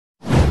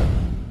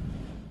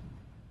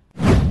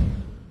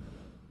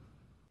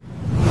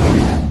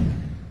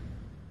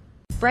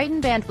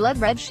Brighton band Blood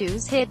Red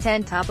Shoes hit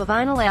 10 top of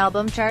vinyl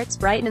album charts.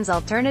 Brighton's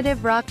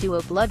alternative rock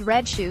duo Blood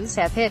Red Shoes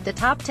have hit the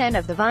top 10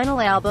 of the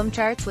vinyl album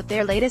charts with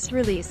their latest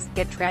release,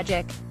 Get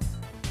Tragic.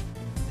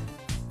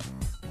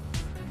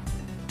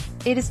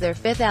 It is their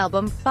fifth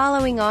album,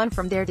 following on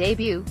from their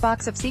debut,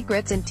 Box of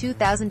Secrets in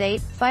 2008,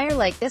 Fire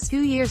Like This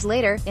 2 years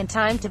later, and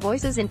Time to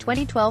Voices in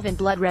 2012 and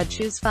Blood Red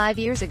Shoes 5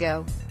 years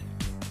ago.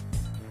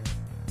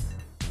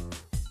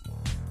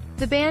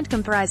 The band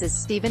comprises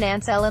Stephen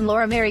Ansell and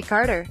Laura Mary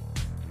Carter.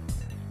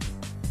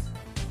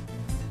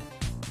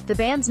 The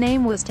band's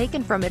name was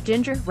taken from a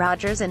Ginger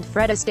Rogers and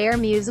Fred Astaire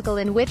musical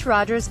in which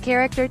Rogers'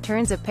 character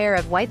turns a pair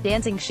of white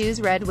dancing shoes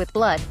red with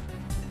blood.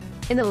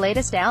 In the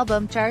latest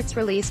album charts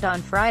released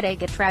on Friday,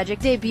 Get Tragic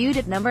debuted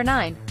at number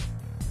 9.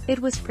 It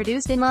was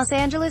produced in Los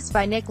Angeles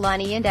by Nick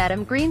Lonnie and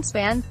Adam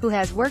Greenspan, who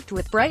has worked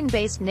with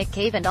Brighton-based Nick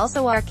Cave and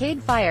also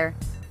Arcade Fire.